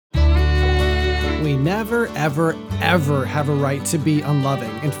never, ever, ever have a right to be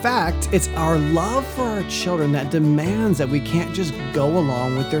unloving. In fact, it's our love for our children that demands that we can't just go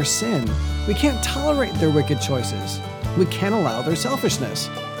along with their sin. We can't tolerate their wicked choices. We can't allow their selfishness.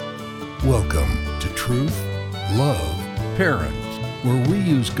 Welcome to Truth, Love, Parents, where we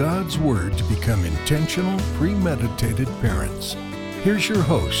use God's Word to become intentional, premeditated parents. Here's your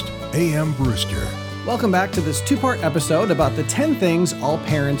host, A.M. Brewster. Welcome back to this two-part episode about the 10 things all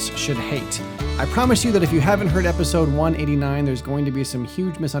parents should hate. I promise you that if you haven't heard episode 189, there's going to be some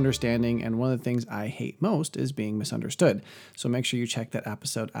huge misunderstanding, and one of the things I hate most is being misunderstood. So make sure you check that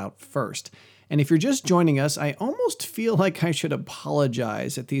episode out first. And if you're just joining us, I almost feel like I should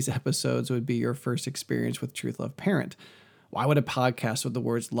apologize that these episodes would be your first experience with Truth, Love, Parent. Why would a podcast with the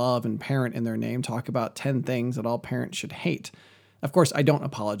words love and parent in their name talk about 10 things that all parents should hate? Of course, I don't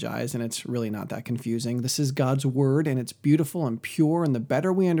apologize, and it's really not that confusing. This is God's Word, and it's beautiful and pure, and the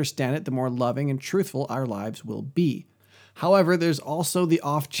better we understand it, the more loving and truthful our lives will be. However, there's also the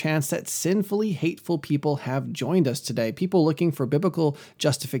off chance that sinfully hateful people have joined us today, people looking for biblical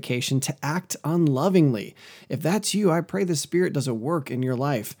justification to act unlovingly. If that's you, I pray the Spirit does a work in your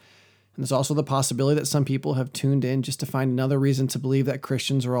life. And there's also the possibility that some people have tuned in just to find another reason to believe that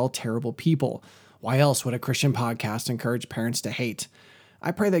Christians are all terrible people. Why else would a Christian podcast encourage parents to hate?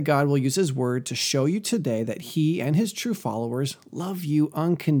 I pray that God will use His Word to show you today that He and His true followers love you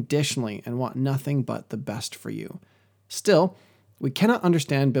unconditionally and want nothing but the best for you. Still, we cannot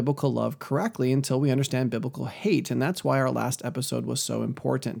understand biblical love correctly until we understand biblical hate, and that's why our last episode was so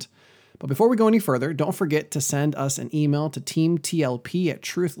important. But before we go any further, don't forget to send us an email to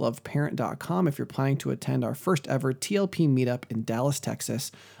teamtlp@truthloveparent.com if you're planning to attend our first ever TLP meetup in Dallas,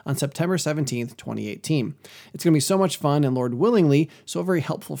 Texas on September 17th, 2018. It's going to be so much fun and, Lord willingly, so very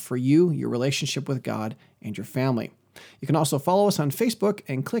helpful for you, your relationship with God, and your family. You can also follow us on Facebook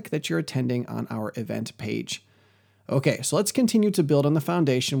and click that you're attending on our event page. Okay, so let's continue to build on the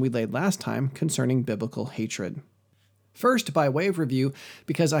foundation we laid last time concerning biblical hatred. First, by way of review,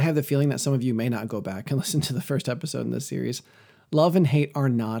 because I have the feeling that some of you may not go back and listen to the first episode in this series, love and hate are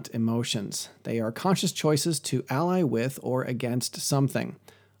not emotions. They are conscious choices to ally with or against something.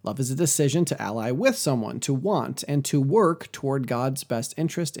 Love is a decision to ally with someone, to want, and to work toward God's best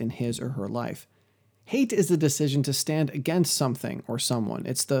interest in his or her life. Hate is the decision to stand against something or someone.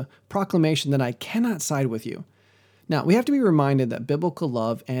 It's the proclamation that I cannot side with you. Now, we have to be reminded that biblical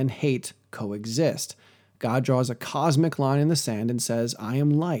love and hate coexist. God draws a cosmic line in the sand and says, I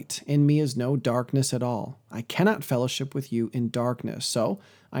am light. In me is no darkness at all. I cannot fellowship with you in darkness, so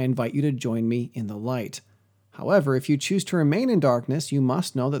I invite you to join me in the light. However, if you choose to remain in darkness, you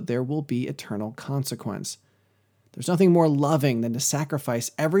must know that there will be eternal consequence. There's nothing more loving than to sacrifice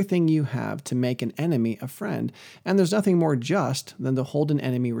everything you have to make an enemy a friend, and there's nothing more just than to hold an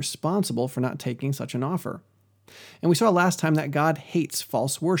enemy responsible for not taking such an offer. And we saw last time that God hates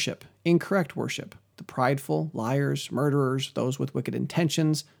false worship, incorrect worship. The prideful, liars, murderers, those with wicked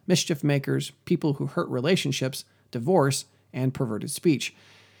intentions, mischief makers, people who hurt relationships, divorce, and perverted speech.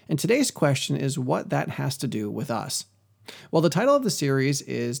 And today's question is what that has to do with us. Well, the title of the series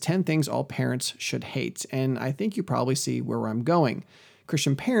is 10 Things All Parents Should Hate, and I think you probably see where I'm going.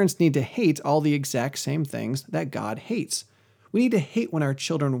 Christian parents need to hate all the exact same things that God hates. We need to hate when our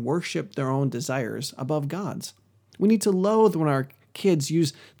children worship their own desires above God's. We need to loathe when our kids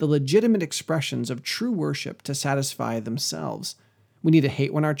use the legitimate expressions of true worship to satisfy themselves. We need to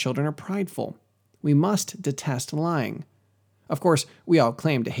hate when our children are prideful. We must detest lying. Of course, we all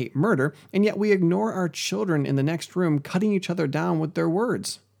claim to hate murder, and yet we ignore our children in the next room cutting each other down with their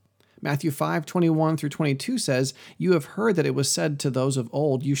words. Matthew 5:21-22 says, You have heard that it was said to those of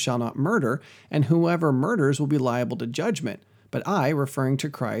old, You shall not murder, and whoever murders will be liable to judgment. But I, referring to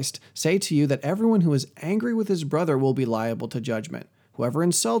Christ, say to you that everyone who is angry with his brother will be liable to judgment. Whoever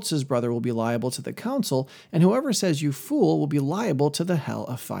insults his brother will be liable to the council, and whoever says you fool will be liable to the hell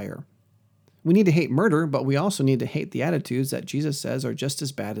of fire. We need to hate murder, but we also need to hate the attitudes that Jesus says are just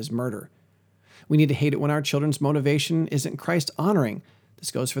as bad as murder. We need to hate it when our children's motivation isn't Christ-honoring. This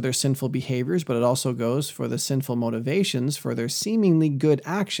goes for their sinful behaviors, but it also goes for the sinful motivations for their seemingly good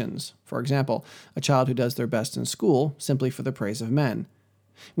actions. For example, a child who does their best in school simply for the praise of men.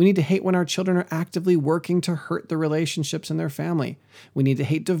 We need to hate when our children are actively working to hurt the relationships in their family. We need to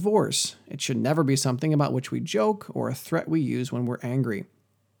hate divorce. It should never be something about which we joke or a threat we use when we're angry.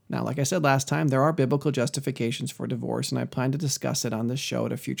 Now, like I said last time, there are biblical justifications for divorce, and I plan to discuss it on this show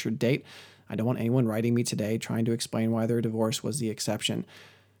at a future date. I don't want anyone writing me today trying to explain why their divorce was the exception.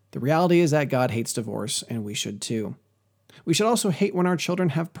 The reality is that God hates divorce, and we should too. We should also hate when our children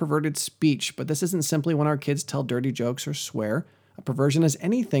have perverted speech, but this isn't simply when our kids tell dirty jokes or swear. A perversion is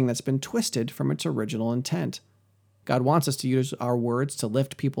anything that's been twisted from its original intent. God wants us to use our words to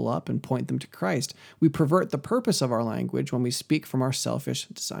lift people up and point them to Christ. We pervert the purpose of our language when we speak from our selfish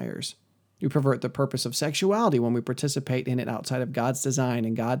desires. We pervert the purpose of sexuality when we participate in it outside of God's design,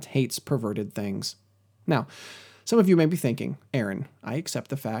 and God hates perverted things. Now, some of you may be thinking, Aaron, I accept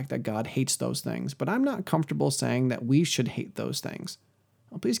the fact that God hates those things, but I'm not comfortable saying that we should hate those things.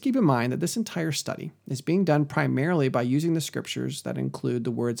 Well, please keep in mind that this entire study is being done primarily by using the scriptures that include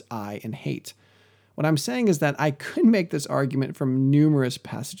the words I and hate. What I'm saying is that I could make this argument from numerous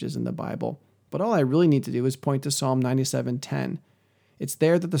passages in the Bible, but all I really need to do is point to Psalm 97:10. It's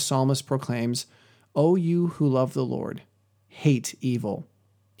there that the psalmist proclaims, O you who love the Lord, hate evil.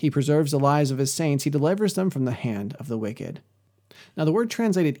 He preserves the lives of his saints. He delivers them from the hand of the wicked. Now, the word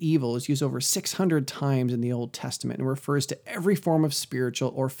translated evil is used over 600 times in the Old Testament and refers to every form of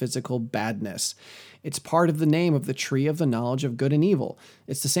spiritual or physical badness. It's part of the name of the tree of the knowledge of good and evil.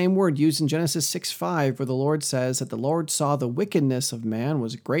 It's the same word used in Genesis 6:5, where the Lord says that the Lord saw the wickedness of man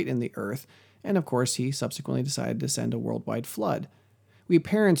was great in the earth, and of course, he subsequently decided to send a worldwide flood. We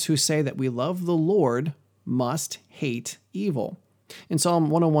parents who say that we love the Lord must hate evil. In Psalm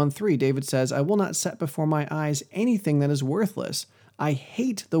 101:3, David says, I will not set before my eyes anything that is worthless. I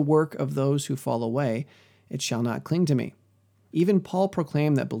hate the work of those who fall away. It shall not cling to me. Even Paul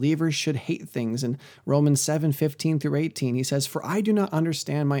proclaimed that believers should hate things in Romans 7:15 through 18. He says, For I do not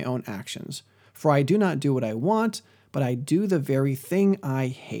understand my own actions. For I do not do what I want, but I do the very thing I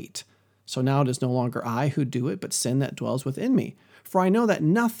hate. So now it is no longer I who do it, but sin that dwells within me. For I know that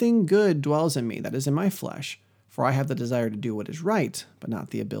nothing good dwells in me, that is in my flesh. For I have the desire to do what is right, but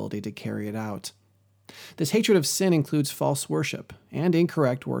not the ability to carry it out. This hatred of sin includes false worship, and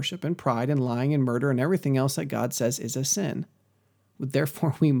incorrect worship, and pride, and lying, and murder, and everything else that God says is a sin.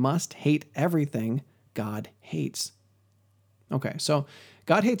 Therefore, we must hate everything God hates. Okay, so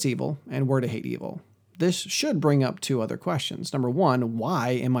God hates evil, and we're to hate evil. This should bring up two other questions. Number one, why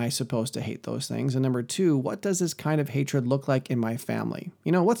am I supposed to hate those things? And number two, what does this kind of hatred look like in my family?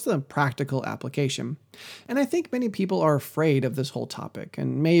 What's the practical application? And I think many people are afraid of this whole topic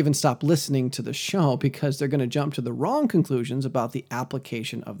and may even stop listening to the show because they're going to jump to the wrong conclusions about the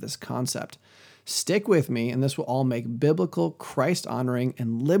application of this concept. Stick with me, and this will all make biblical, Christ-honoring,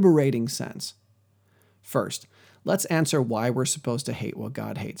 and liberating sense. First, let's answer why we're supposed to hate what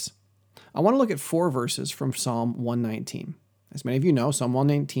God hates. I want to look at 4 verses from Psalm 119. As many of you know, Psalm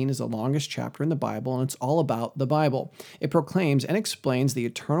 119 is the longest chapter in the Bible, and it's all about the Bible. It proclaims and explains the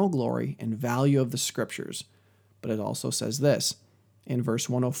eternal glory and value of the Scriptures. But it also says this, in verse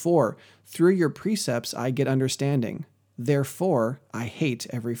 104, Through your precepts I get understanding. Therefore, I hate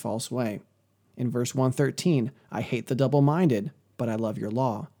every false way. In verse 113, I hate the double-minded, but I love your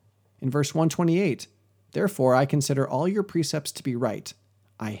law. In verse 128, Therefore I consider all your precepts to be right.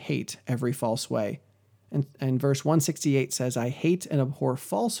 I hate every false way. And verse 168 says, I hate and abhor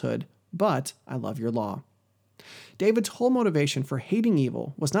falsehood, but I love your law. David's whole motivation for hating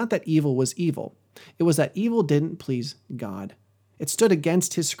evil was not that evil was evil. It was that evil didn't please God. It stood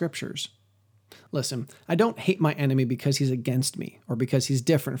against his scriptures. Listen, I don't hate my enemy because he's against me, or because he's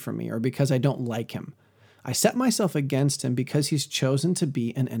different from me, or because I don't like him. I set myself against him because he's chosen to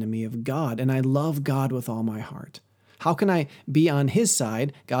be an enemy of God, and I love God with all my heart. How can I be on his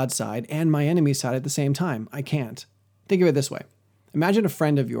side, God's side, and my enemy's side at the same time? I can't. Think of it this way. Imagine a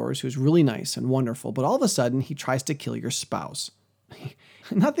friend of yours who's really nice and wonderful, but all of a sudden he tries to kill your spouse.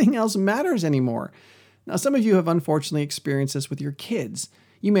 Nothing else matters anymore. Now, some of you have unfortunately experienced this with your kids.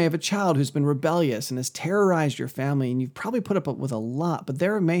 You may have a child who's been rebellious and has terrorized your family, and you've probably put up with a lot, but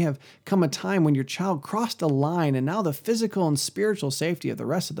there may have come a time when your child crossed a line, and now the physical and spiritual safety of the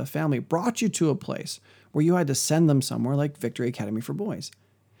rest of the family brought you to a place where you had to send them somewhere like Victory Academy for Boys.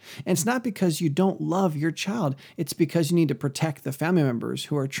 And it's not because you don't love your child, it's because you need to protect the family members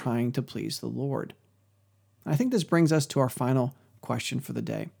who are trying to please the Lord. I think this brings us to our final question for the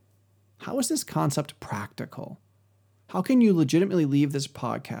day. How is this concept practical? How can you legitimately leave this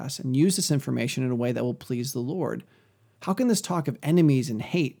podcast and use this information in a way that will please the Lord? How can this talk of enemies and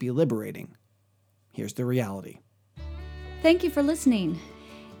hate be liberating? Here's the reality. Thank you for listening.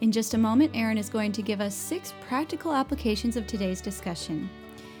 In just a moment, Aaron is going to give us 6 practical applications of today's discussion.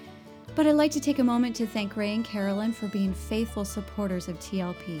 But I'd like to take a moment to thank Ray and Carolyn for being faithful supporters of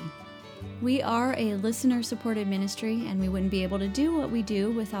TLP. We are a listener-supported ministry, and we wouldn't be able to do what we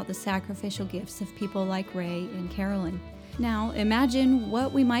do without the sacrificial gifts of people like Ray and Carolyn. Now, imagine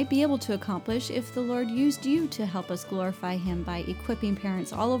what we might be able to accomplish if the Lord used you to help us glorify Him by equipping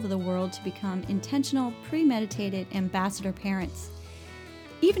parents all over the world to become intentional, premeditated ambassador parents.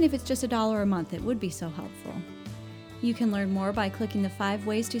 Even if it's just $1 a month, it would be so helpful. You can learn more by clicking the 5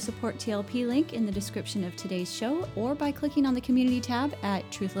 ways to support TLP link in the description of today's show or by clicking on the community tab at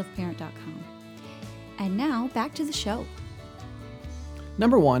truthloveparent.com. And now, back to the show.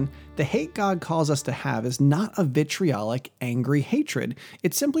 Number 1, the hate God calls us to have is not a vitriolic, angry hatred.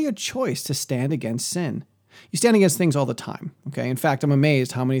 It's simply a choice to stand against sin. You stand against things all the time, okay? In fact, I'm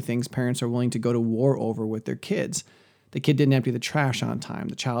amazed how many things parents are willing to go to war over with their kids. The kid didn't empty the trash on time.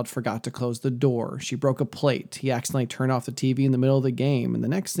 The child forgot to close the door. She broke a plate. He accidentally turned off the TV in the middle of the game. And the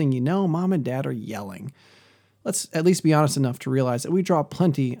next thing you know, mom and dad are yelling. Let's at least be honest enough to realize that we draw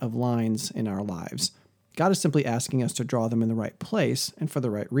plenty of lines in our lives. God is simply asking us to draw them in the right place and for the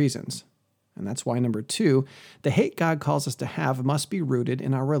right reasons. And that's why number 2, the hate God calls us to have must be rooted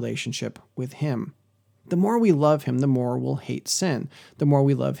in our relationship with Him. The more we love Him, the more we'll hate sin. The more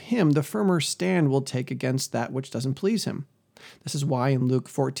we love Him, the firmer stand we'll take against that which doesn't please Him. This is why in Luke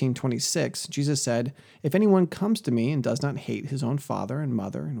 14:26, Jesus said, "If anyone comes to me and does not hate his own father and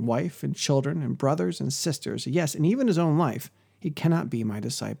mother and wife and children and brothers and sisters, yes, and even his own life, he cannot be my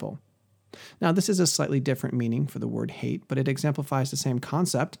disciple." Now, this is a slightly different meaning for the word hate, but it exemplifies the same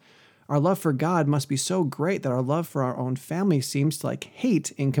concept. Our love for God must be so great that our love for our own family seems like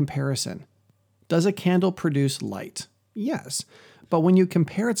hate in comparison. Does a candle produce light? Yes. But when you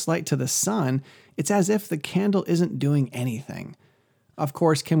compare its light to the sun, it's as if the candle isn't doing anything. Of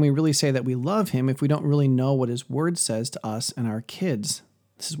course, can we really say that we love Him if we don't really know what His Word says to us and our kids?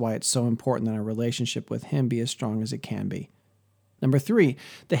 This is why it's so important that our relationship with Him be as strong as it can be. Number 3,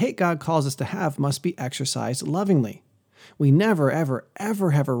 the hate God calls us to have must be exercised lovingly. We never, ever,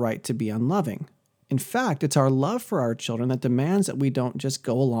 ever have a right to be unloving. In fact, it's our love for our children that demands that we don't just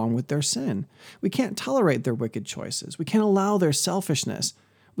go along with their sin. We can't tolerate their wicked choices. We can't allow their selfishness.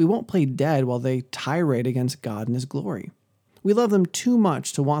 We won't play dead while they tirade against God and His glory. We love them too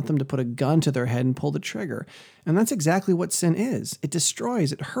much to want them to put a gun to their head and pull the trigger. And that's exactly what sin is. It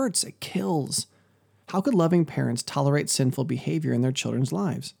destroys, it hurts, it kills. How could loving parents tolerate sinful behavior in their children's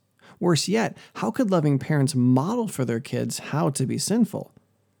lives? Worse yet, how could loving parents model for their kids how to be sinful?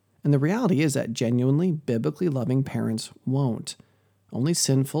 And the reality is that genuinely, biblically loving parents won't. Only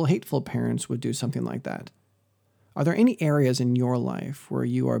sinful, hateful parents would do something like that. Are there any areas in your life where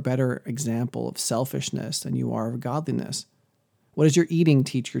you are a better example of selfishness than you are of godliness? What does your eating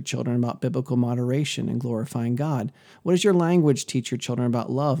teach your children about biblical moderation and glorifying God? What does your language teach your children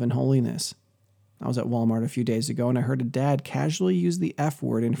about love and holiness? I was at Walmart a few days ago and I heard a dad casually use the F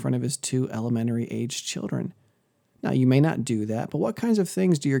word in front of his 2 elementary-aged children. Now, you may not do that, but what kinds of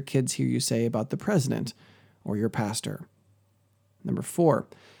things do your kids hear you say about the president or your pastor? Number 4,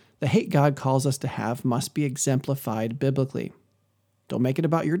 the hate God calls us to have must be exemplified biblically. Don't make it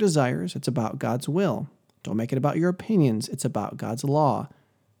about your desires, it's about God's will. Don't make it about your opinions, it's about God's law.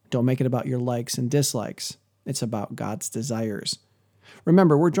 Don't make it about your likes and dislikes, it's about God's desires.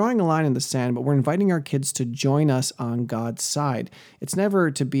 Remember, we're drawing a line in the sand, but we're inviting our kids to join us on God's side. It's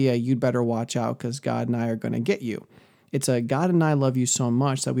never to be a "you'd better watch out because God and I are going to get you." It's a "God and I love you so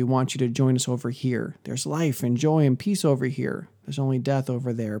much that we want you to join us over here. There's life and joy and peace over here. There's only death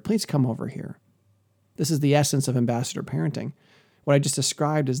over there. Please come over here." This is the essence of ambassador parenting. What I just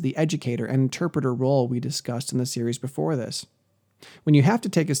described is the educator and interpreter role we discussed in the series before this. When you have to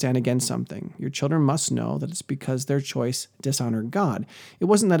take a stand against something, your children must know that it's because their choice dishonored God. It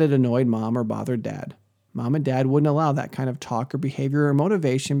wasn't that it annoyed mom or bothered dad. Mom and dad wouldn't allow that kind of talk or behavior or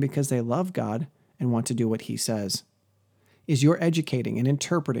motivation because they love God and want to do what He says. Is your educating and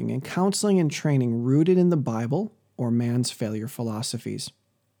interpreting and counseling and training rooted in the Bible or man's failure philosophies?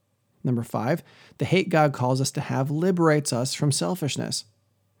 Number 5, the hate God calls us to have liberates us from selfishness.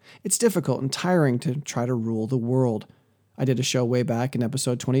 It's difficult and tiring to try to rule the world. I did a show way back in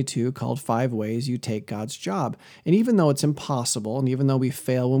episode 22 called 5 Ways You Take God's Job. And even though it's impossible, and even though we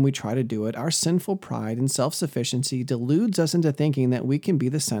fail when we try to do it, our sinful pride and self-sufficiency deludes us into thinking that we can be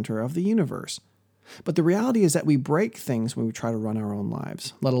the center of the universe. But the reality is that we break things when we try to run our own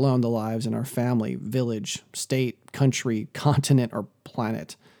lives, let alone the lives in our family, village, state, country, continent, or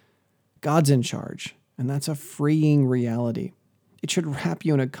planet. God's in charge, and that's a freeing reality. It should wrap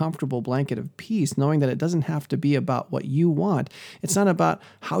you in a comfortable blanket of peace, knowing that it doesn't have to be about what you want. It's not about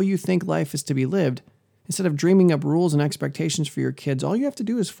how you think life is to be lived. Instead of dreaming up rules and expectations for your kids, all you have to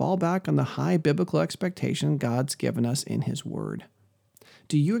do is fall back on the high biblical expectation God's given us in His Word.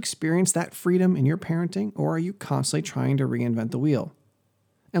 Do you experience that freedom in your parenting, or are you constantly trying to reinvent the wheel?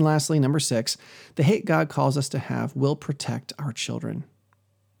 And lastly, number 6, the hate God calls us to have will protect our children.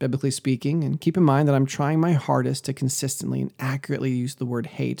 Biblically speaking, and keep in mind that I'm trying my hardest to consistently and accurately use the word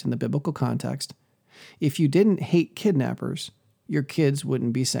hate in the biblical context, if you didn't hate kidnappers, your kids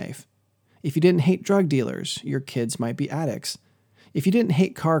wouldn't be safe. If you didn't hate drug dealers, your kids might be addicts. If you didn't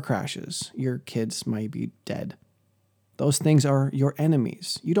hate car crashes, your kids might be dead. Those things are your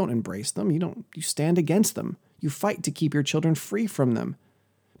enemies. You don't embrace them. You stand against them. You fight to keep your children free from them.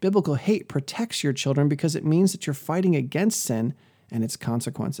 Biblical hate protects your children because it means that you're fighting against sin and its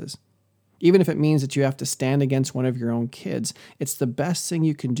consequences. Even if it means that you have to stand against one of your own kids, it's the best thing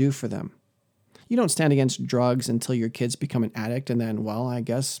you can do for them. You don't stand against drugs until your kids become an addict and then, well, I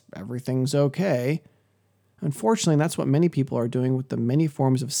guess everything's okay. Unfortunately, that's what many people are doing with the many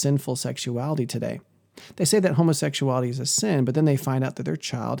forms of sinful sexuality today. They say that homosexuality is a sin, but then they find out that their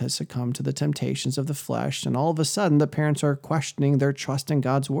child has succumbed to the temptations of the flesh, and all of a sudden the parents are questioning their trust in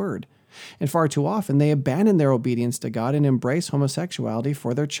God's word. And far too often they abandon their obedience to God and embrace homosexuality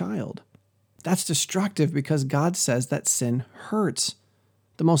for their child. That's destructive because God says that sin hurts.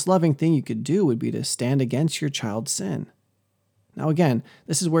 The most loving thing you could do would be to stand against your child's sin. Now again,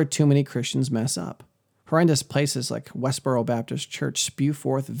 this is where too many Christians mess up. Horrendous places like Westboro Baptist Church spew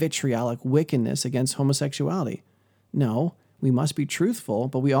forth vitriolic wickedness against homosexuality. No, we must be truthful,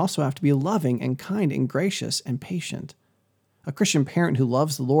 but we also have to be loving and kind and gracious and patient. A Christian parent who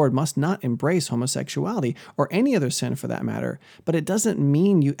loves the Lord must not embrace homosexuality or any other sin for that matter, but it doesn't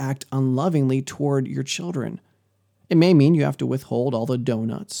mean you act unlovingly toward your children. It may mean you have to withhold all the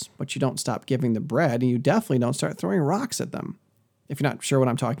donuts, but you don't stop giving the bread, and you definitely don't start throwing rocks at them. If you're not sure what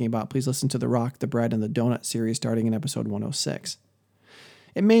I'm talking about, please listen to the Rock, the Bread, and the Donut series starting in episode 106.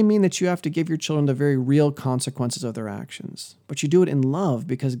 It may mean that you have to give your children the very real consequences of their actions, but you do it in love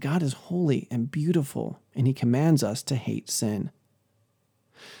because God is holy and beautiful, and He commands us to hate sin.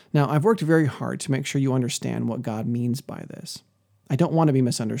 Now, I've worked very hard to make sure you understand what God means by this. I don't want to be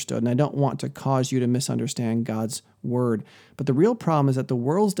misunderstood, and I don't want to cause you to misunderstand God's word. But the real problem is that the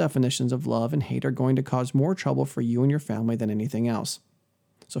world's definitions of love and hate are going to cause more trouble for you and your family than anything else.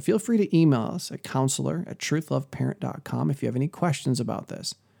 So feel free to email us at counselor@truthloveparent.com if you have any questions about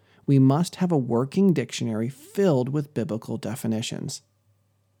this. We must have a working dictionary filled with biblical definitions.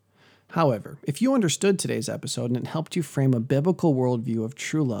 However, if you understood today's episode and it helped you frame a biblical worldview of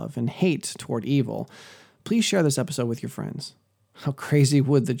true love and hate toward evil, please share this episode with your friends. How crazy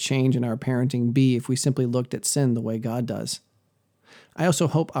would the change in our parenting be if we simply looked at sin the way God does? I also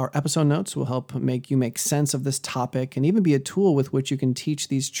hope our episode notes will help make you make sense of this topic and even be a tool with which you can teach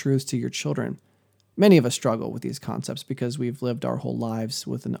these truths to your children. Many of us struggle with these concepts because we've lived our whole lives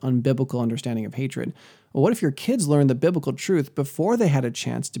with an unbiblical understanding of hatred. Well, what if your kids learned the biblical truth before they had a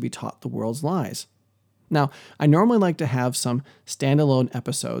chance to be taught the world's lies? Now, I normally like to have some standalone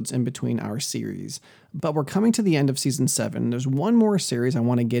episodes in between our series, but we're coming to the end of season 7. There's one more series I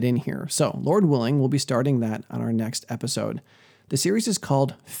want to get in here. So, Lord willing, we'll be starting that on our next episode. The series is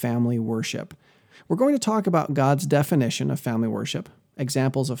called Family Worship. We're going to talk about God's definition of family worship,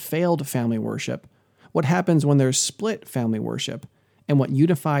 examples of failed family worship, what happens when there's split family worship, and what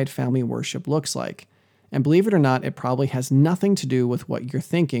unified family worship looks like. And believe it or not, it probably has nothing to do with what you're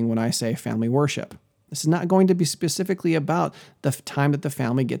thinking when I say family worship. This is not going to be specifically about the time that the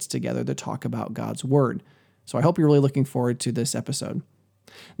family gets together to talk about God's Word. So I hope you're really looking forward to this episode.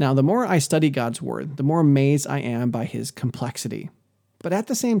 Now, the more I study God's Word, the more amazed I am by His complexity. But at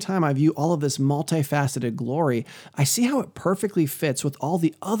the same time, I view all of this multifaceted glory. I see how it perfectly fits with all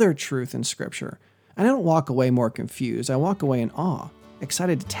the other truth in Scripture. And I don't walk away more confused. I walk away in awe,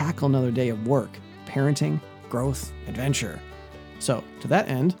 excited to tackle another day of work, parenting, growth, adventure. So, to that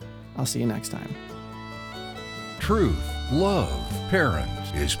end, I'll see you next time. Truth, Love,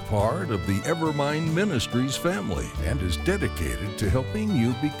 Parents is part of the Evermind Ministries family and is dedicated to helping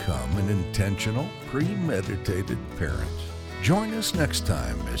you become an intentional, premeditated parent. Join us next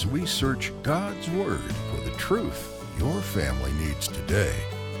time as we search God's Word for the truth your family needs today.